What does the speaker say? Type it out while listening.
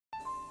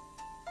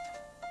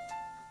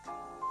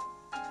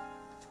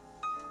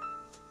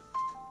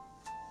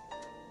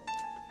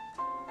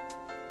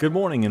Good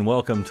morning and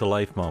welcome to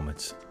Life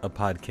Moments, a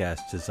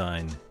podcast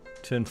designed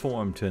to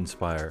inform, to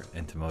inspire,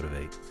 and to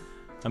motivate.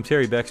 I'm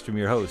Terry Beckstrom,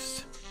 your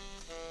host,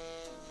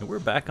 and we're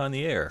back on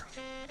the air.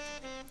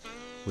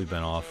 We've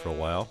been off for a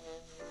while.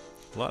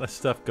 A lot of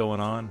stuff going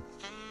on,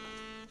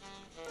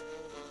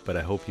 but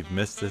I hope you've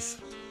missed this.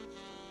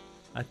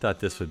 I thought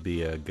this would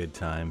be a good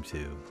time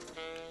to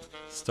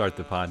start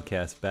the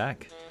podcast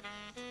back,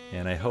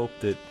 and I hope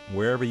that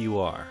wherever you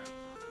are,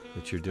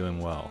 that you're doing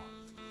well.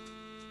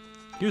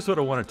 Here's what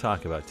I want to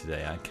talk about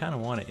today. I kind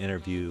of want to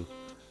interview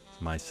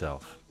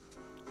myself,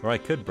 or I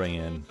could bring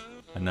in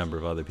a number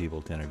of other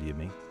people to interview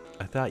me.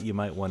 I thought you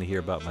might want to hear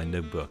about my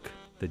new book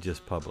that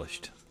just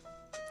published.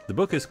 The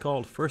book is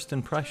called First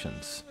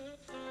Impressions,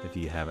 if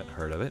you haven't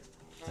heard of it.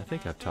 I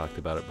think I've talked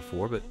about it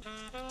before, but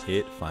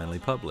it finally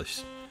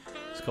published.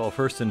 It's called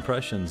First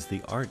Impressions,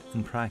 The Art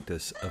and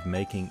Practice of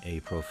Making a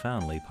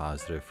Profoundly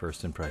Positive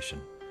First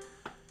Impression.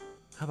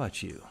 How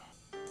about you?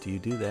 Do you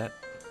do that?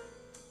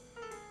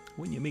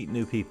 When you meet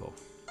new people,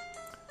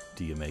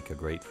 do you make a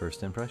great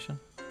first impression?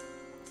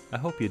 I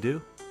hope you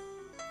do.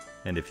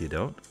 And if you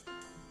don't,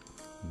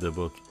 the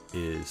book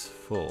is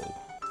full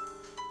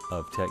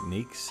of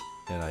techniques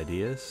and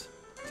ideas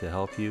to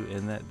help you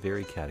in that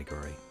very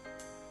category.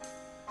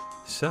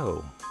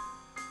 So,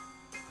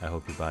 I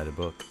hope you buy the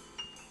book.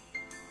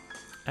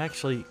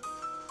 Actually,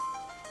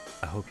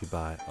 I hope you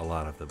buy a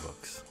lot of the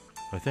books.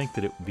 I think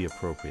that it would be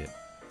appropriate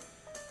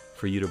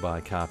for you to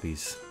buy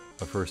copies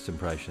of First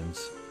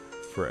Impressions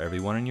for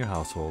everyone in your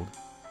household.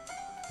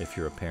 If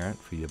you're a parent,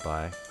 for you to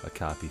buy a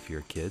copy for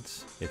your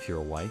kids. If you're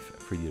a wife,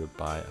 for you to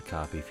buy a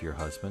copy for your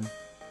husband.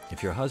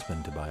 If you're a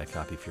husband, to buy a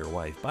copy for your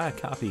wife. Buy a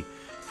copy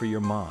for your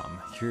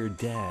mom, for your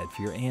dad,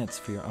 for your aunts,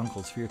 for your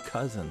uncles, for your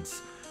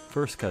cousins,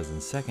 first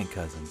cousins, second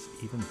cousins,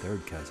 even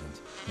third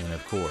cousins. And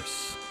of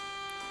course,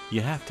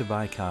 you have to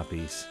buy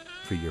copies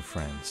for your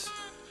friends.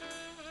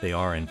 They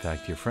are, in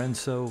fact, your friends,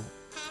 so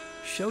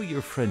show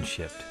your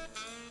friendship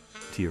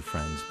to your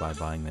friends by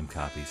buying them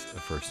copies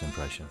of First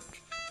Impressions.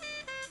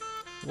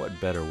 What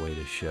better way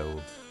to show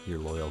your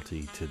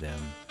loyalty to them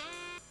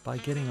by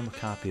getting them a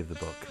copy of the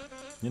book?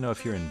 You know,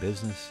 if you're in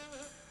business,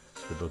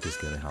 the book is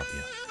going to help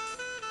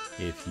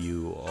you. If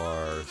you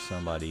are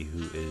somebody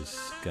who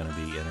is going to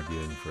be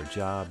interviewing for a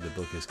job, the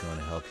book is going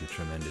to help you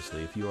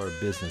tremendously. If you are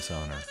a business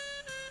owner,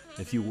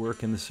 if you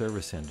work in the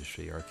service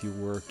industry, or if you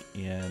work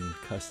in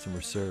customer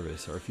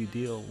service, or if you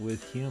deal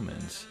with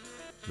humans,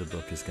 the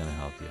book is going to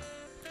help you.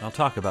 I'll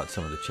talk about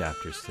some of the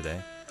chapters today.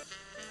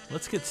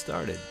 Let's get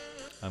started.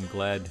 I'm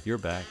glad you're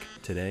back.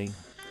 Today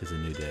is a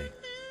new day.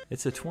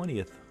 It's the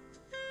 20th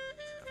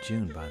of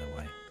June, by the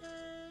way.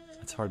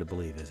 That's hard to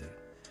believe, is it?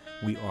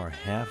 We are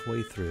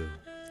halfway through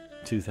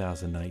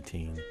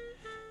 2019,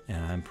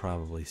 and I'm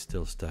probably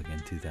still stuck in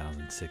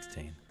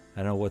 2016. I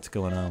don't know what's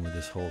going on with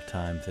this whole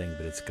time thing,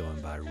 but it's going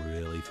by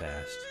really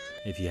fast.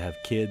 If you have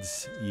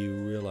kids, you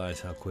realize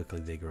how quickly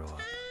they grow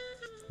up.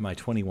 My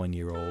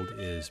 21-year-old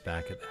is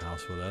back at the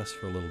house with us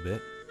for a little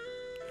bit,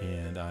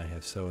 and I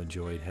have so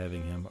enjoyed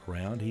having him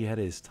around. He had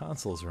his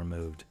tonsils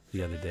removed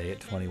the other day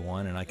at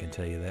 21, and I can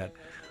tell you that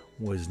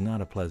was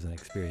not a pleasant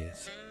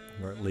experience,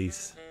 or at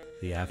least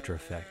the after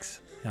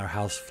effects. Our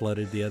house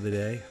flooded the other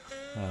day.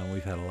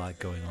 We've had a lot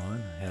going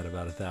on. Had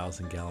about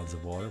 1,000 gallons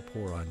of water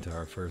pour onto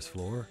our first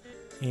floor,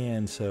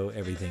 and so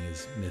everything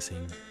is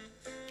missing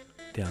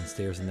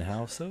downstairs in the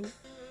house. So,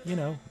 you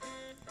know,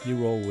 you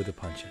roll with the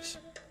punches.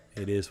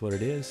 It is what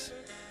it is,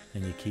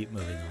 and you keep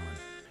moving on.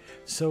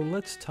 So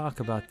let's talk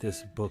about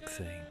this book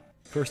thing.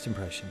 First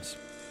Impressions.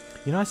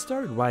 You know, I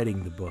started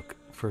writing the book,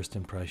 First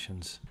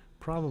Impressions,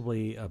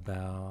 probably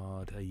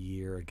about a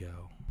year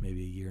ago,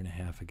 maybe a year and a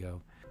half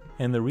ago.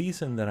 And the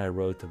reason that I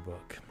wrote the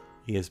book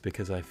is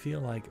because I feel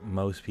like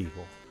most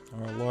people,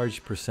 or a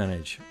large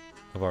percentage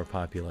of our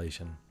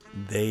population,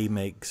 they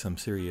make some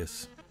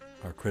serious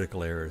or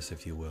critical errors,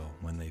 if you will,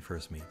 when they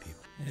first meet people.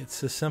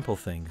 It's the simple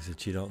things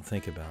that you don't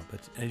think about.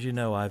 But as you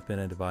know, I've been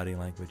into body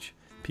language,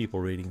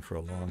 people reading for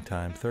a long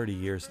time, 30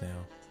 years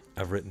now.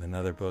 I've written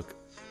another book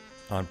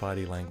on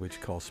body language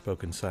called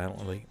Spoken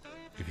Silently.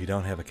 If you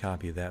don't have a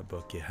copy of that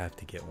book, you have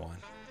to get one.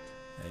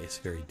 It's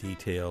very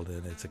detailed,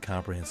 and it's a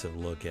comprehensive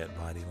look at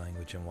body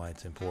language and why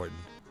it's important.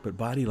 But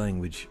body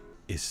language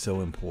is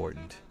so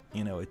important.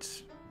 You know,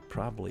 it's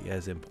probably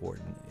as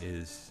important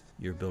as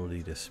your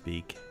ability to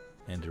speak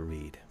and to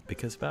read,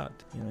 because about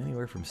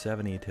anywhere from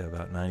 70 to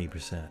about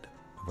 90%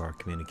 of our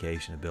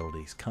communication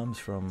abilities comes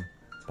from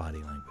body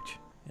language.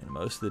 And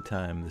most of the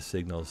time the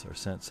signals are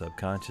sent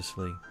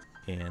subconsciously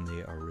and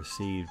they are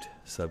received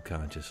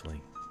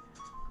subconsciously,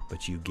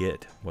 but you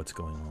get what's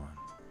going on.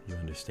 You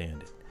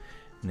understand it.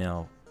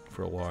 Now,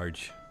 for a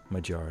large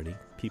majority,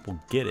 people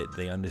get it,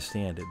 they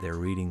understand it, they're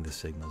reading the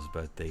signals,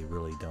 but they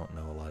really don't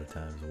know a lot of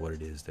times what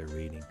it is they're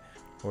reading,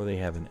 or they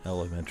have an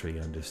elementary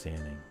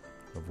understanding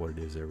of what it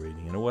is they're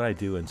reading. And what I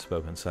do in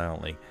Spoken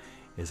Silently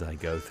is I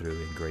go through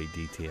in great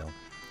detail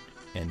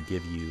and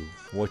give you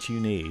what you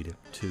need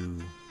to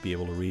be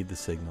able to read the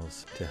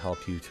signals, to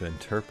help you to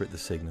interpret the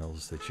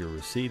signals that you're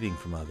receiving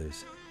from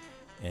others,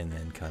 and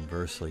then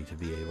conversely to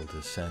be able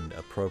to send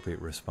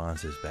appropriate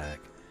responses back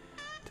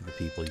to the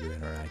people you're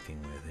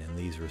interacting with. And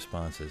these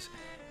responses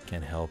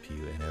can help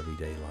you in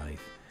everyday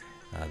life.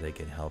 They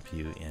can help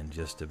you in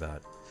just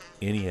about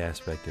any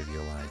aspect of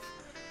your life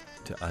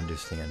to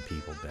understand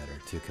people better,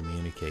 to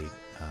communicate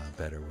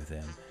better with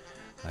them,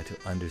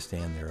 to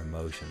understand their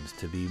emotions,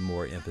 to be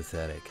more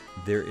empathetic.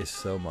 There is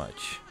so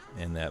much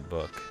in that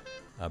book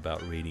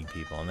about reading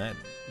people, and that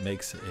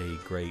makes a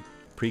great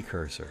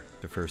precursor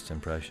to First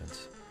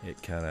Impressions.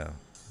 It kind of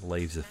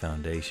lays the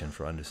foundation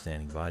for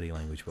understanding body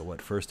language. But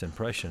what First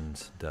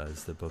Impressions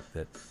does, the book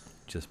that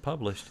just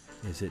published,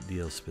 is it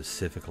deals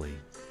specifically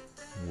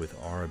with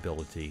our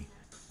ability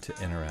to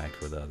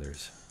interact with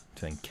others,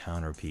 to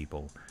encounter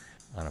people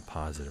on a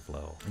positive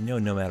level. No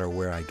matter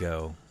where I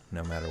go,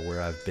 no matter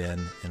where I've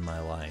been in my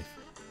life,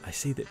 I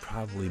see that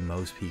probably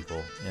most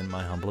people, in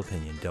my humble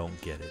opinion, don't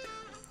get it.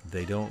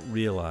 They don't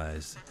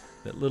realize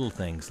that little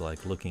things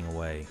like looking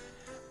away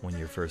when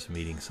you're first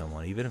meeting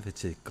someone, even if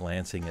it's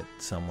glancing at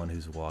someone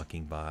who's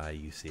walking by,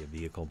 you see a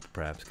vehicle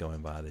perhaps going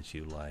by that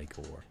you like,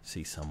 or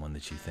see someone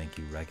that you think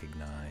you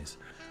recognize,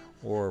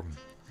 or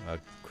a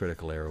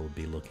critical error would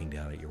be looking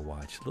down at your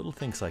watch. Little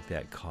things like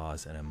that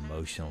cause an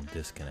emotional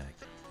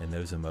disconnect, and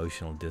those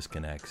emotional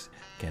disconnects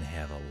can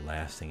have a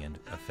lasting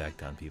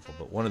effect on people.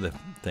 But one of the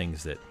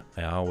things that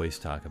I always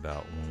talk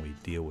about when we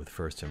deal with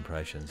first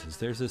impressions is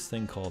there's this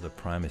thing called the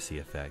primacy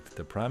effect.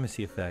 The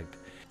primacy effect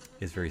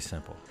is very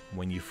simple.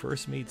 When you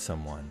first meet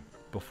someone,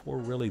 before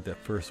really the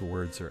first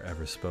words are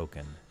ever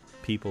spoken,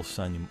 people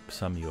sum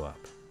you up.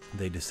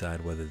 They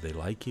decide whether they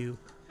like you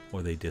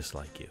or they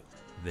dislike you.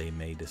 They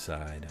may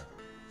decide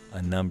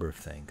a number of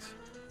things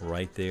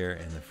right there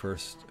in the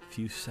first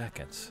few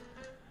seconds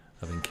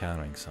of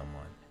encountering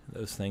someone.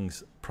 Those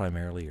things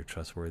primarily are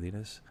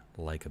trustworthiness,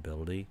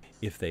 likability,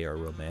 if they are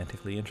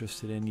romantically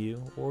interested in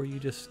you, or you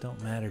just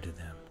don't matter to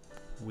them.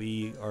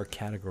 We are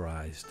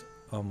categorized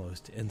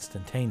almost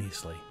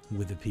instantaneously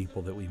with the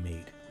people that we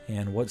meet.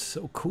 And what's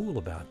so cool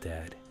about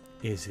that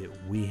is that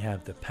we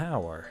have the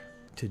power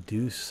to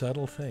do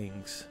subtle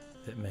things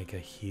that make a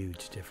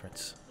huge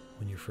difference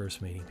when you're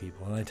first meeting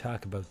people. And I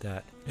talk about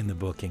that in the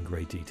book in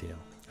great detail.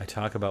 I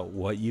talk about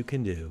what you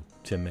can do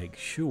to make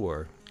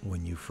sure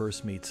when you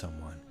first meet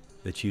someone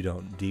that you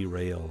don't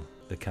derail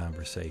the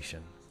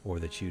conversation, or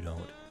that you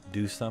don't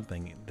do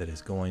something that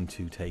is going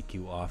to take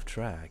you off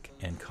track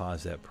and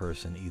cause that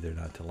person either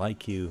not to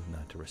like you,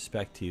 not to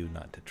respect you,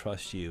 not to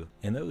trust you.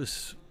 And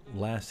those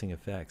lasting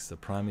effects, the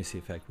primacy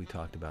effect we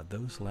talked about,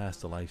 those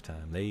last a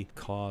lifetime. They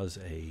cause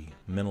a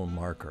mental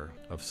marker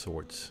of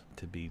sorts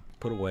to be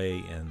put away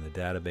in the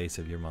database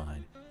of your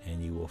mind,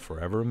 and you will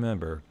forever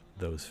remember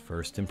those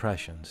first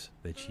impressions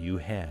that you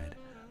had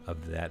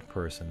of that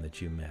person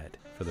that you met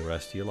for the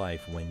rest of your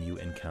life when you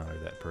encounter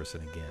that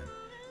person again.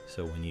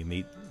 So when you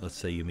meet, let's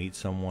say you meet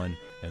someone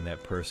and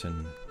that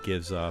person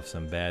gives off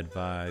some bad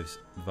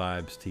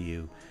vibes to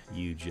you,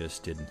 you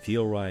just didn't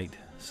feel right,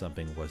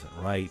 something wasn't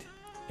right,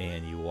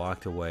 and you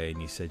walked away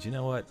and you said, you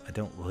know what, I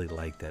don't really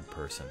like that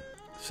person.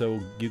 So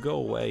you go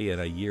away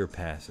and a year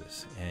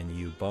passes and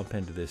you bump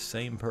into this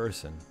same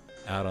person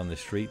out on the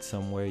street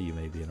somewhere. You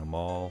may be in a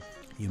mall,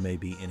 you may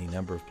be any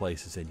number of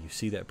places, and you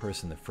see that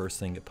person. The first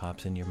thing that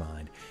pops in your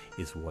mind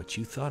is what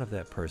you thought of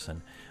that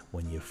person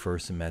when you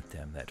first met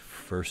them, that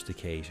first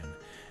occasion.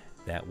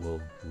 That will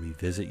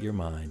revisit your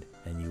mind,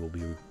 and you will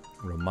be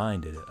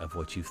reminded of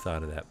what you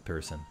thought of that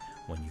person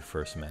when you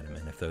first met him.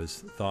 And if those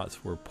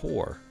thoughts were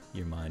poor,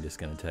 your mind is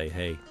going to tell you,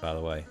 hey, by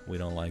the way, we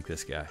don't like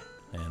this guy.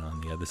 And on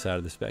the other side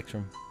of the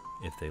spectrum,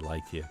 if they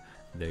liked you,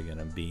 they're going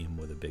to beam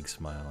with a big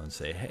smile and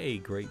say, hey,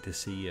 great to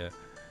see you.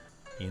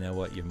 You know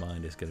what? Your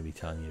mind is going to be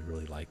telling you to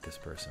really like this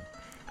person.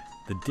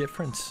 The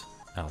difference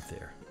out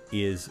there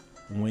is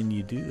when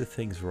you do the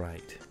things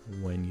right,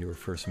 when you're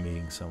first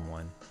meeting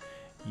someone,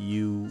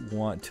 you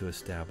want to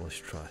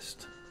establish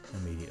trust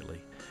immediately.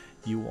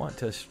 You want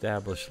to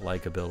establish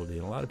likability.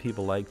 And a lot of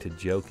people like to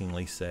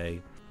jokingly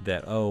say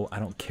that, oh, I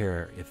don't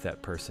care if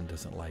that person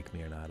doesn't like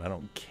me or not. I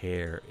don't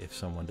care if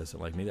someone doesn't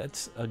like me.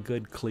 That's a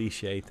good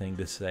cliche thing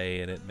to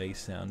say, and it may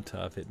sound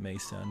tough. It may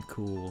sound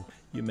cool.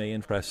 You may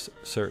impress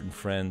certain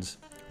friends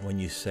when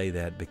you say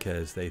that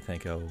because they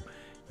think, oh,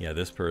 yeah,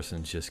 this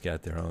person's just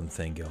got their own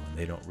thing going.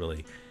 They don't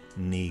really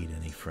need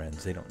any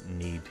friends. They don't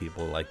need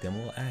people like them.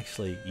 Well,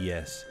 actually,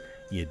 yes,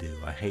 you do.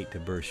 I hate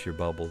to burst your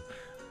bubble,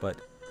 but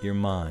your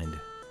mind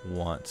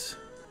wants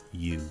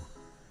you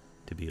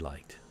to be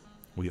liked.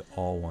 We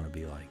all want to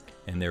be liked.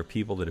 And there are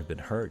people that have been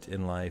hurt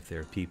in life.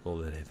 There are people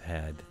that have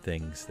had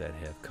things that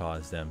have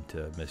caused them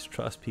to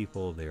mistrust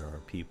people. There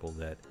are people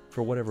that,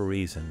 for whatever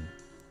reason,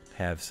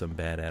 have some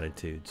bad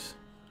attitudes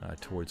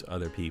towards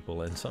other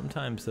people. And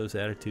sometimes those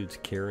attitudes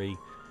carry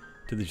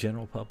to the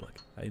general public.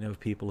 I know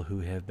people who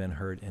have been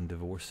hurt in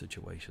divorce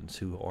situations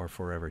who are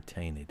forever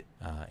tainted.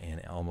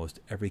 And almost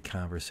every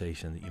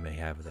conversation that you may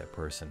have with that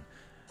person,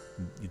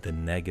 the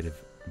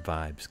negative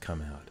vibes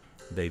come out.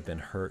 They've been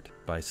hurt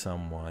by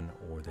someone,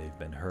 or they've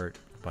been hurt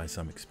by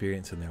some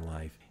experience in their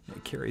life.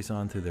 It carries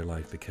on through their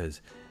life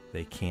because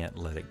they can't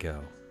let it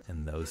go.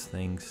 And those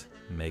things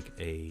make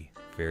a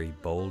very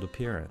bold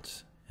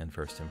appearance in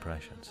first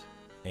impressions.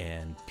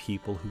 and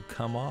people who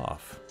come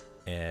off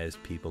as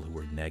people who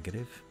are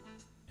negative,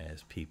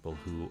 as people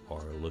who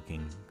are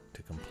looking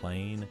to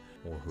complain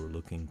or who are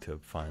looking to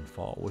find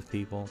fault with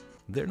people,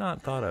 they're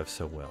not thought of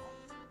so well.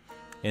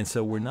 And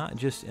so we're not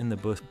just in the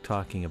book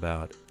talking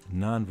about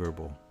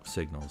nonverbal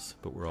signals,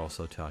 but we're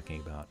also talking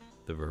about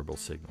the verbal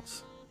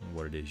signals,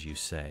 what it is you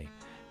say,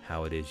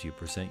 how it is you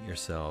present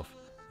yourself,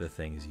 the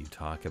things you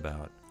talk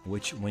about,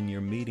 which when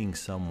you're meeting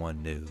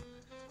someone new,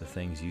 the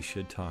things you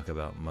should talk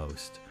about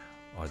most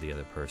are the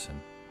other person.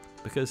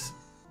 Because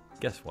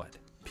guess what?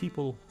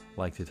 People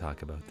like to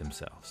talk about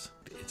themselves.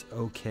 It's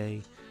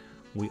okay.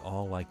 We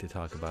all like to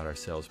talk about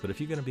ourselves. But if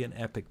you're going to be an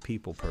epic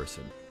people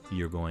person,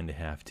 you're going to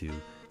have to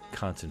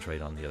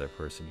concentrate on the other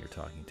person you're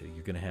talking to.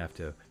 You're going to have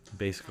to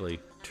basically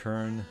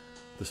turn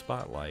the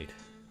spotlight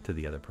to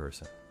the other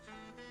person.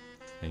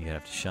 And you're going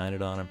to have to shine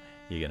it on them.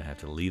 You're going to have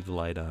to leave the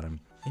light on them.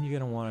 And you're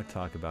going to want to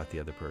talk about the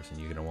other person.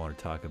 You're going to want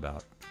to talk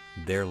about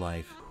their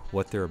life,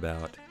 what they're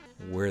about,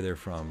 where they're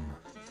from,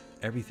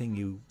 everything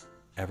you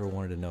ever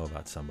wanted to know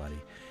about somebody.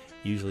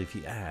 Usually if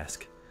you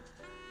ask,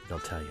 they'll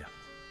tell you.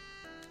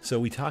 So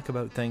we talk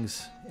about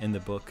things in the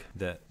book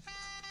that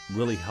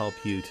really help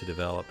you to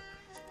develop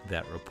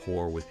that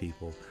rapport with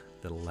people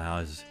that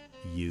allows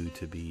you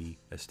to be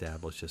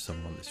established as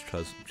someone that's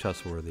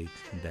trustworthy,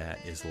 that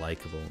is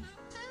likable.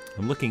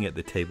 I'm looking at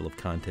the table of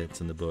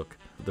contents in the book.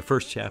 The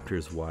first chapter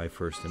is why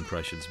first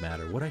impressions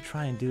matter. What I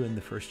try and do in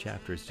the first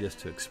chapter is just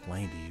to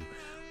explain to you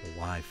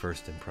why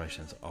first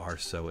impressions are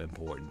so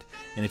important.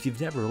 And if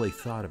you've never really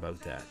thought about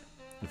that,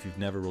 if you've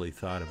never really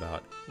thought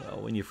about,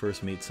 well, when you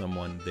first meet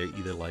someone, they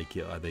either like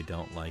you or they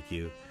don't like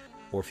you,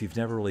 or if you've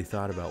never really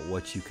thought about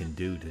what you can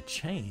do to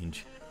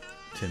change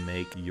to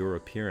make your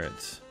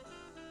appearance,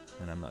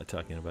 and I'm not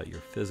talking about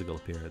your physical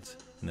appearance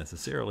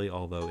necessarily,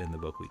 although in the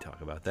book we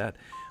talk about that,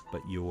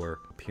 but your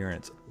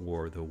appearance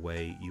or the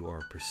way you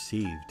are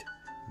perceived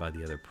by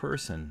the other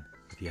person,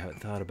 if you haven't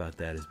thought about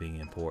that as being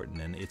important,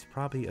 then it's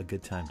probably a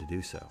good time to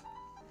do so.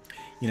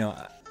 You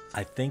know,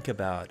 I think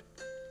about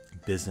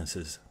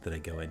businesses that I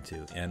go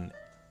into, and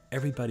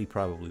everybody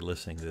probably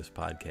listening to this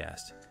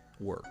podcast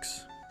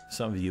works.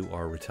 Some of you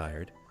are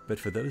retired, but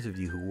for those of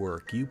you who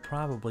work, you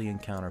probably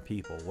encounter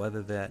people,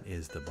 whether that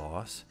is the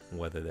boss,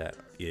 whether that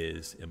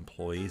is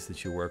employees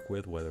that you work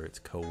with, whether it's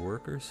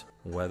co-workers,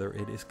 whether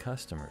it is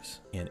customers.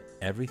 And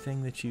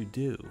everything that you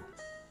do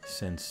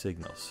sends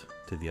signals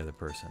to the other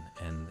person.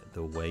 And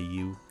the way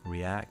you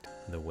react,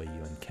 the way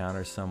you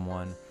encounter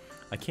someone.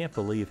 I can't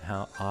believe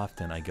how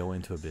often I go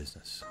into a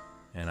business.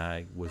 And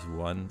I was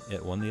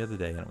at one the other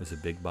day, and it was a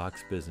big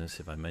box business.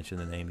 If I mention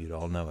the name, you'd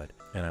all know it.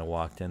 And I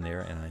walked in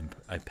there, and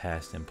I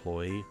passed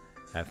employee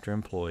after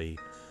employee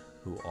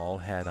who all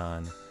had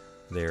on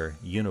their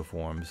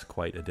uniforms,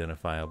 quite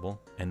identifiable,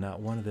 and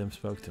not one of them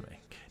spoke to me.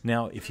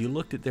 Now, if you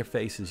looked at their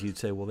faces, you'd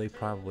say, well, they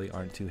probably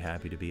aren't too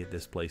happy to be at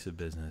this place of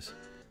business.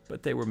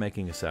 But they were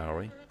making a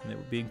salary, and they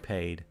were being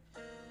paid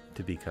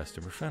to be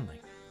customer friendly.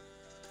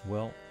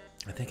 Well,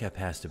 I think I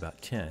passed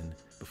about 10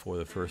 before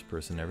the first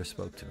person ever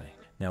spoke to me.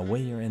 Now,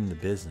 when you're in the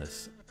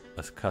business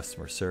of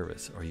customer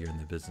service, or you're in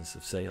the business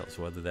of sales,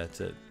 whether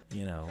that's at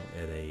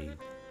a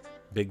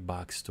big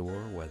box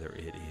store, whether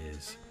it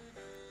is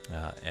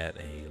at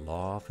a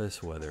law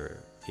office,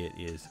 whether it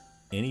is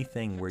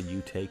anything where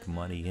you take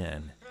money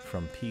in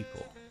from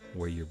people,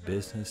 where your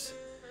business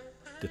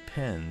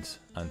depends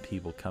on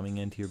people coming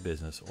into your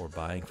business or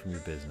buying from your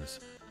business,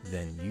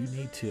 then you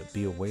need to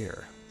be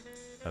aware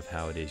of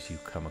how it is you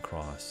come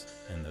across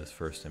in those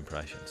first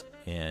impressions.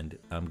 And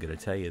I'm going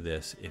to tell you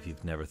this, if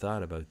you've never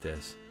thought about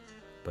this,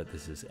 but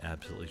this is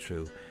absolutely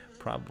true,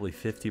 probably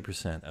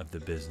 50% of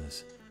the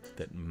business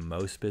that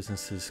most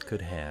businesses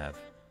could have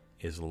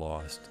is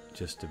lost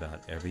just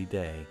about every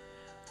day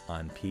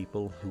on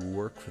people who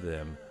work for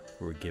them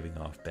who are giving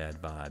off bad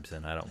vibes.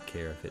 And I don't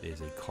care if it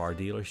is a car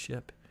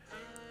dealership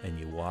and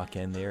you walk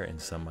in there and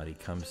somebody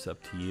comes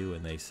up to you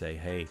and they say,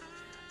 hey,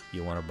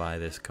 you want to buy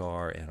this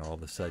car, and all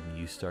of a sudden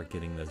you start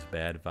getting those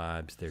bad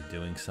vibes. They're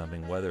doing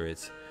something, whether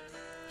it's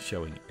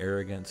showing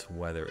arrogance,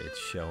 whether it's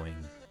showing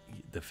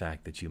the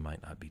fact that you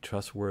might not be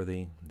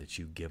trustworthy, that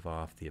you give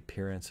off the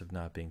appearance of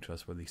not being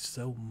trustworthy.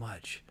 So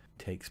much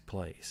takes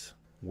place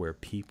where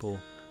people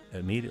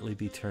immediately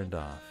be turned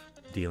off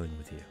dealing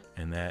with you.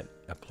 And that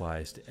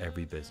applies to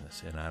every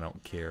business. And I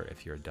don't care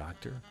if you're a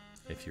doctor,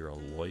 if you're a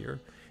lawyer,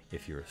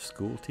 if you're a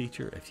school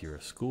teacher, if you're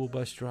a school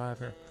bus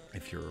driver,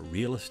 if you're a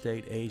real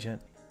estate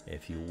agent,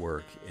 if you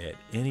work at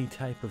any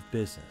type of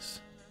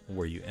business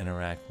where you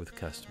interact with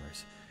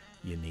customers,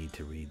 you need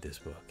to read this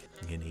book.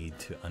 You need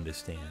to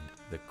understand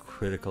the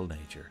critical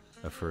nature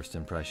of first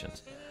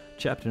impressions.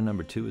 Chapter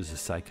number 2 is the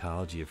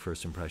psychology of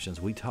first impressions.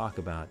 We talk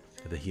about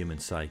the human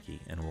psyche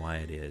and why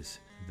it is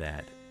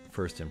that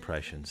first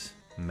impressions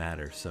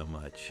matter so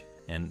much,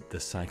 and the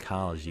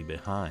psychology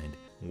behind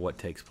what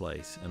takes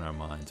place in our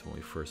minds when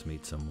we first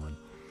meet someone.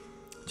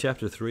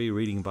 Chapter 3,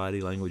 reading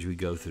body language, we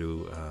go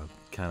through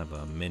kind of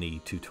a mini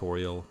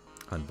tutorial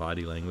on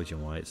body language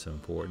and why it's so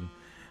important.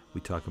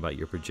 We talk about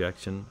your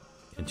projection.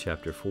 In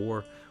Chapter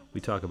 4,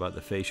 we talk about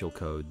the facial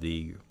code,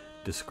 the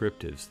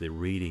descriptives, the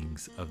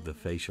readings of the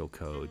facial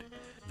code,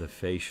 the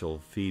facial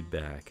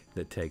feedback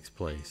that takes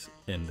place,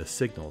 and the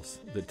signals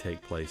that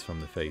take place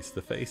from the face.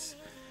 The face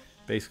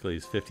basically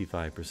is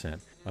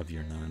 55% of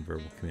your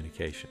nonverbal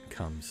communication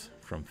comes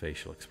from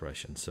facial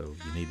expression, so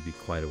you need to be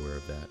quite aware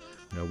of that.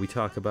 You know, we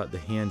talk about the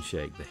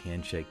handshake. The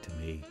handshake to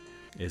me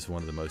is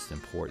one of the most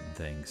important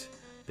things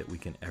that we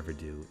can ever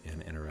do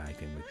in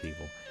interacting with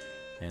people.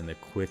 And the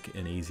quick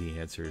and easy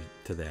answer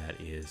to that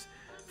is,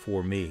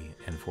 for me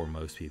and for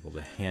most people,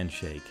 the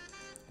handshake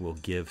will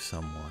give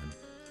someone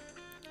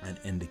an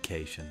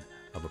indication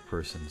of a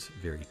person's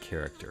very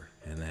character.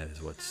 And that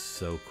is what's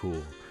so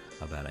cool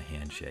about a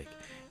handshake.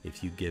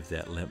 If you give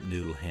that limp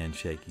noodle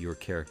handshake, your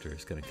character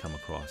is going to come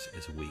across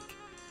as weak.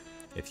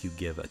 If you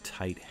give a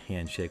tight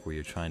handshake where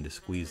you're trying to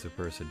squeeze the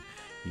person,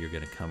 you're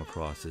going to come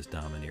across as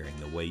domineering.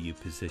 The way you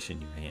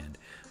position your hand,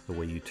 the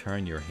way you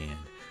turn your hand,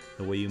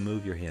 the way you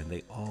move your hand,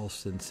 they all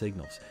send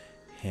signals.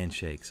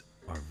 Handshakes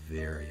are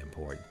very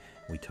important.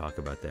 We talk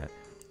about that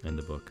in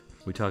the book.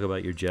 We talk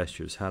about your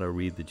gestures, how to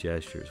read the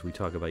gestures. We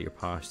talk about your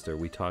posture.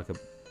 We talk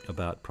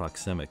about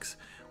proxemics,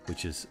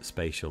 which is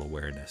spatial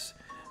awareness.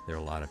 There are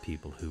a lot of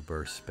people who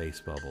burst space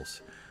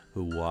bubbles,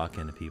 who walk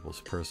into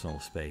people's personal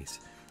space,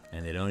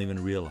 and they don't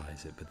even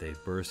realize it, but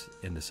they've burst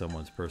into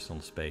someone's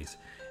personal space,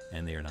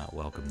 and they are not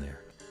welcome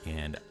there.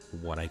 And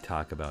what I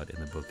talk about in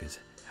the book is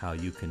how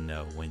you can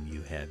know when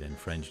you have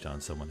infringed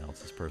on someone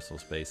else's personal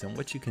space, and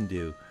what you can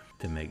do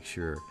to make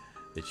sure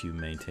that you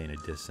maintain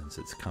a distance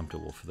that's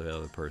comfortable for the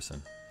other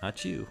person.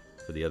 Not you,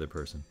 for the other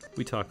person.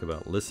 We talk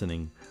about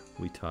listening.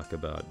 We talk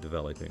about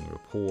developing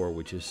rapport,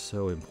 which is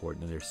so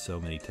important. And there's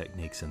so many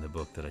techniques in the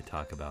book that I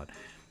talk about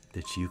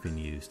that you can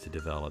use to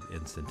develop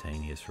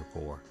instantaneous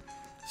rapport.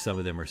 Some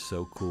of them are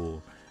so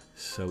cool,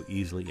 so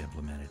easily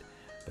implemented,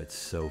 but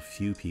so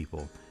few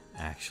people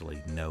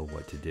actually know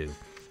what to do.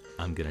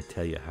 I'm going to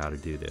tell you how to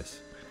do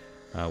this.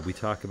 We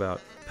talk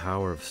about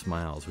power of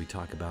smiles. We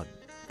talk about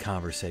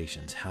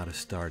conversations, how to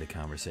start a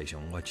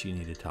conversation, what you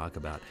need to talk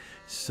about.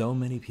 So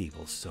many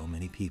people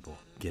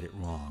get it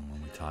wrong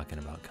when we're talking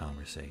about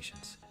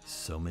conversations.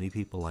 So many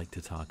people like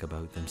to talk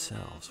about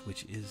themselves,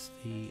 which is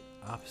the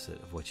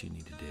opposite of what you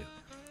need to do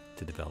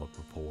to develop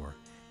rapport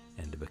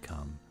and to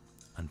become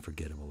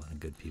unforgettable and a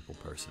good people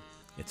person.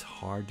 It's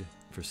hard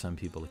for some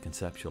people to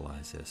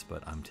conceptualize this,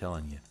 but I'm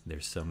telling you,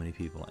 there's so many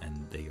people,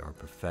 and they are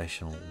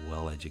professional,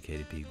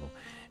 well-educated people,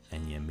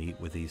 and you meet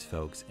with these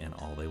folks and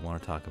all they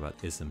want to talk about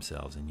is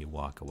themselves, and you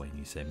walk away and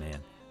you say, man,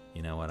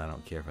 you know what, I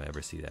don't care if I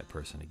ever see that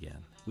person again.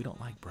 We don't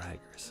like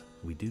braggers.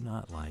 We do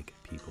not like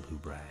people who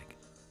brag.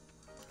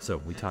 So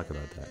we talk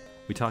about that.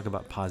 We talk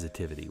about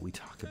positivity. We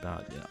talk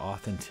about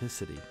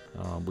authenticity.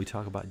 We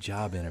talk about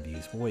job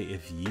interviews. Boy,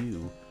 if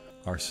you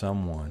are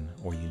someone,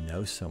 or you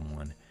know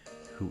someone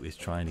who is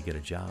trying to get a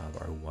job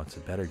or who wants a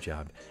better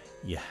job,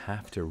 you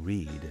have to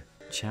read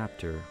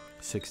chapter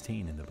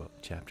 16 in the book.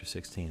 Chapter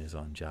 16 is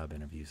on job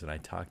interviews, and I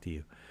talk to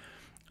you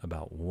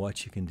about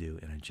what you can do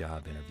in a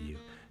job interview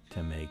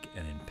to make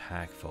an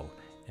impactful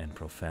and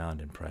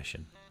profound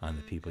impression on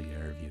the people you're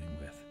interviewing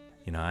with.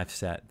 You know, I've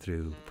sat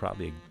through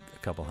probably a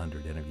couple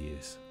hundred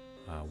interviews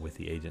with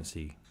the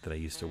agency that I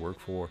used to work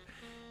for,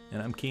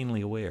 and I'm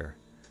keenly aware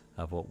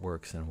of what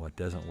works and what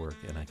doesn't work,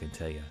 and I can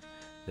tell you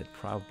that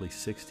probably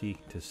 60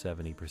 to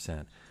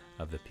 70%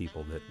 of the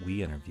people that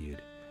we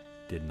interviewed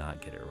did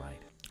not get it right.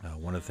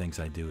 One of the things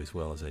I do as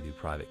well is I do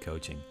private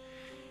coaching,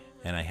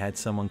 and I had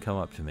someone come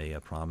up to me,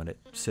 a prominent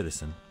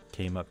citizen,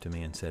 came up to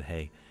me and said,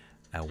 hey,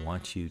 I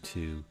want you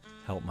to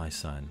help my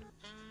son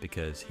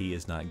because he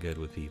is not good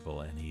with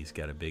people and he's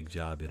got a big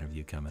job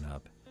interview coming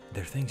up.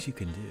 There are things you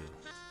can do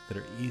that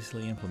are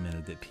easily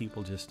implemented that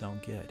people just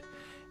don't get.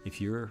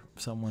 If you're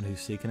someone who's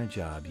seeking a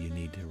job, you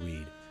need to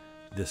read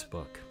this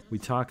book. We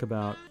talk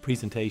about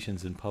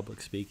presentations and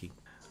public speaking,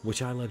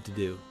 which I love to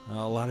do.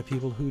 A lot of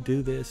people who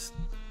do this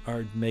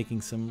are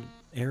making some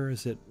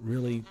errors that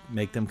really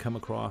make them come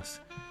across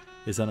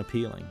as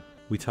unappealing.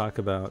 We talk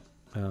about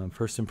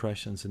first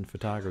impressions in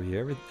photography.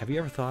 Have you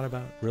ever thought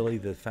about really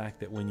the fact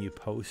that when you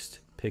post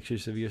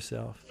pictures of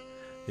yourself,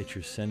 that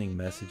you're sending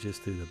messages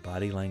through the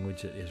body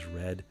language that is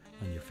read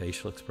on your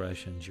facial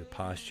expressions, your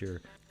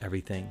posture,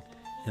 everything,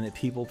 and that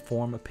people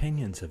form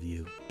opinions of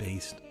you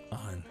based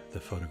on the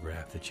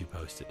photograph that you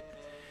posted?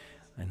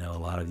 I know a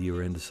lot of you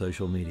are into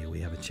social media. We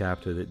have a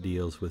chapter that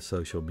deals with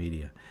social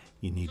media.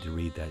 You need to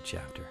read that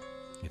chapter.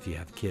 If you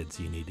have kids,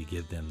 you need to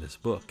give them this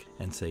book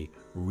and say,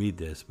 read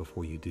this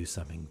before you do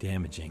something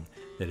damaging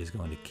that is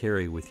going to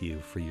carry with you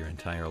for your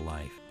entire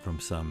life from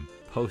some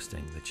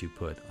posting that you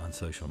put on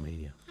social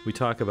media. We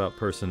talk about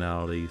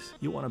personalities.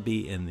 You want to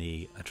be in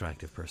the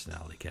attractive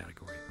personality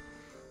category.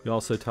 We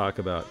also talk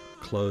about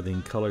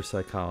clothing, color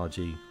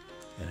psychology,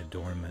 and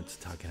adornments,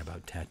 talking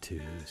about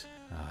tattoos,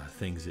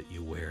 things that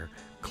you wear,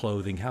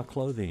 clothing, how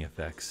clothing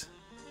affects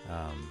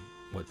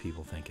what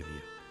people think of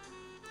you,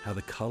 how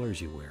the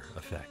colors you wear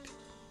affect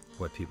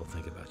what people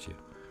think about you.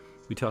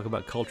 We talk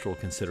about cultural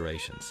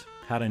considerations,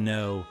 how to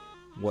know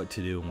what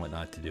to do and what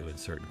not to do in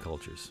certain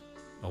cultures.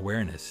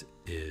 Awareness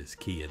is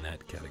key in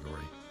that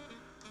category.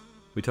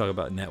 We talk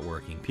about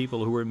networking.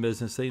 People who are in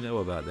business, they know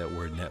about that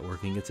word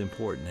networking. It's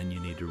important, and you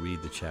need to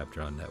read the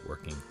chapter on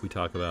networking. We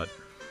talk about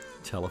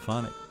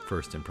telephonic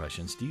first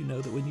impressions. Do you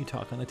know that when you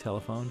talk on the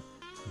telephone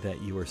that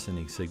you are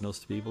sending signals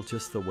to people?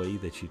 Just the way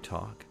that you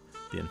talk,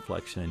 the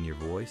inflection in your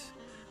voice,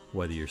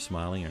 whether you're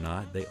smiling or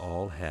not, they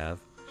all have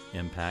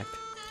impact.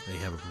 They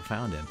have a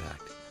profound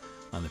impact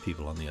on the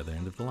people on the other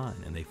end of the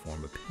line, and they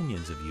form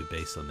opinions of you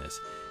based on this.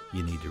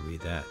 You need to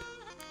read that.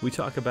 We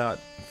talk about,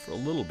 for a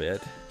little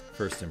bit,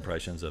 first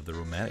impressions of the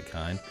romantic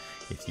kind.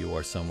 If you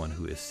are someone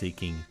who is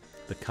seeking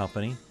the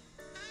company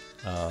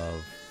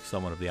of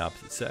someone of the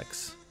opposite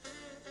sex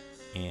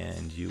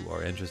and you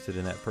are interested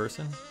in that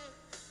person,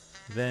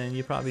 then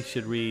you probably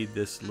should read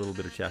this little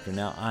bit of chapter.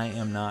 Now, I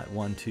am not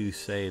one to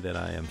say that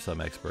I am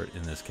some expert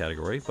in this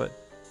category, but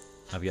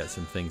I've got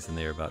some things in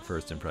there about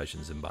first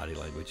impressions and body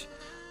language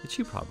that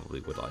you probably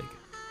would like.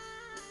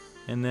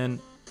 And then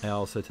I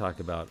also talk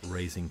about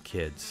raising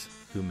kids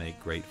who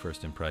make great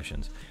first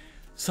impressions.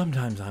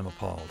 Sometimes I'm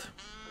appalled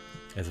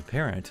as a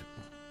parent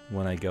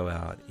when I go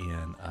out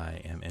and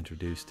I am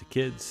introduced to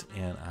kids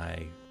and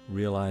I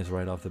realize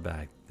right off the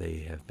bat they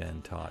have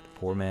been taught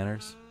poor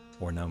manners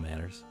or no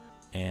manners,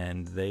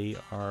 and they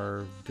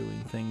are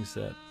doing things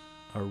that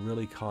are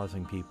really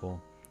causing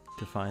people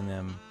to find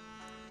them,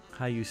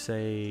 how you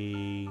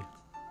say,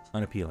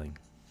 unappealing,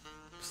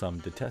 some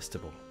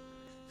detestable.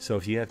 So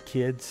if you have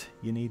kids,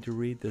 you need to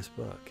read this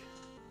book.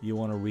 You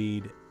want to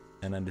read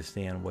and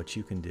understand what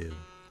you can do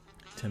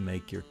to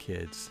make your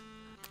kids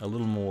a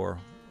little more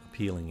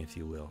appealing, if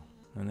you will.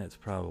 And that's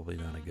probably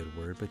not a good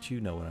word, but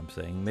you know what I'm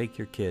saying. Make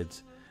your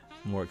kids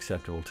more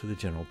acceptable to the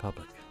general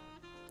public.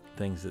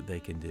 Things that they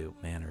can do.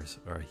 Manners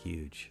are a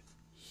huge,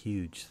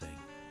 huge thing.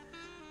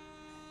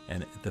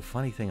 And the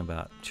funny thing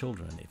about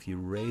children, if you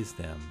raise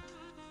them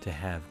to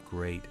have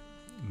great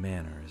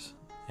manners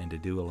and to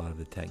do a lot of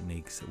the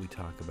techniques that we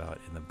talk about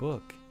in the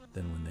book,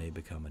 then when they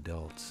become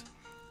adults,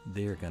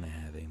 they're going to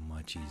have a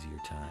much easier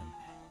time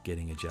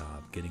getting a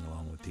job, getting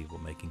along with people,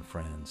 making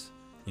friends.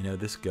 You know,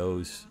 this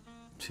goes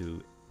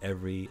to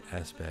every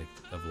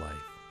aspect of life.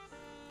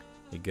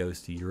 It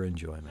goes to your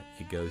enjoyment.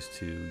 It goes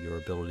to your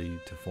ability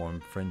to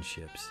form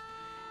friendships.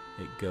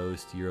 It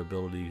goes to your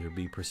ability to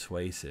be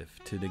persuasive,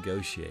 to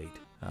negotiate,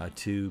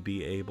 to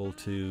be able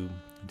to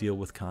deal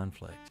with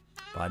conflict.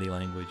 Body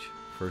language,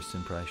 first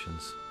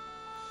impressions,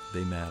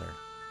 they matter.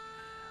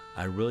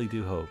 I really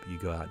do hope you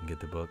go out and get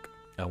the book.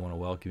 I want to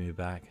welcome you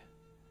back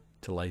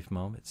to Life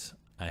Moments.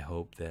 I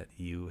hope that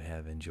you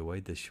have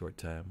enjoyed this short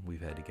time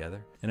we've had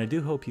together. And I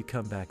do hope you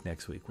come back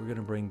next week. We're going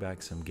to bring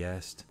back some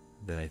guests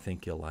that I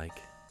think you'll like.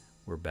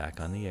 We're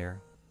back on the air,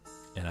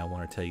 and I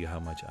want to tell you how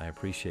much I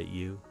appreciate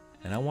you,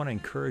 and I want to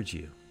encourage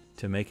you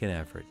to make an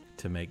effort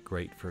to make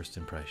great first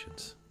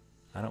impressions.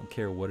 I don't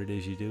care what it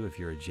is you do. If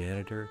you're a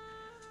janitor,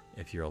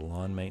 if you're a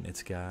lawn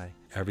maintenance guy,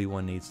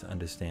 everyone needs to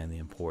understand the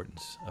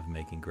importance of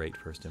making great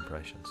first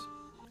impressions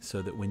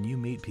so that when you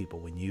meet people,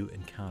 when you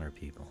encounter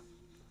people,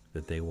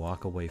 that they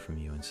walk away from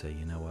you and say,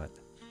 you know what,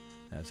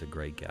 that's a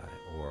great guy,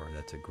 or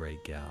that's a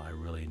great gal. I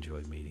really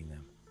enjoyed meeting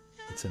them.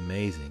 It's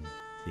amazing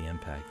the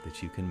impact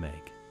that you can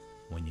make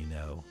when you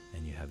know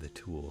and you have the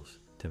tools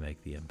to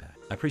make the impact.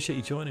 I appreciate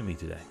you joining me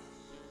today,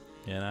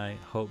 and I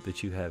hope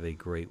that you have a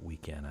great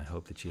weekend. I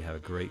hope that you have a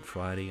great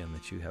Friday and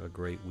that you have a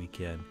great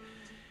weekend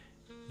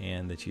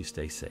and that you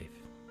stay safe.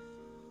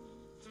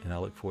 And I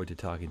look forward to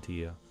talking to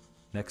you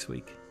next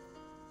week.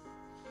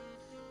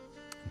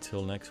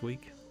 Until next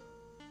week,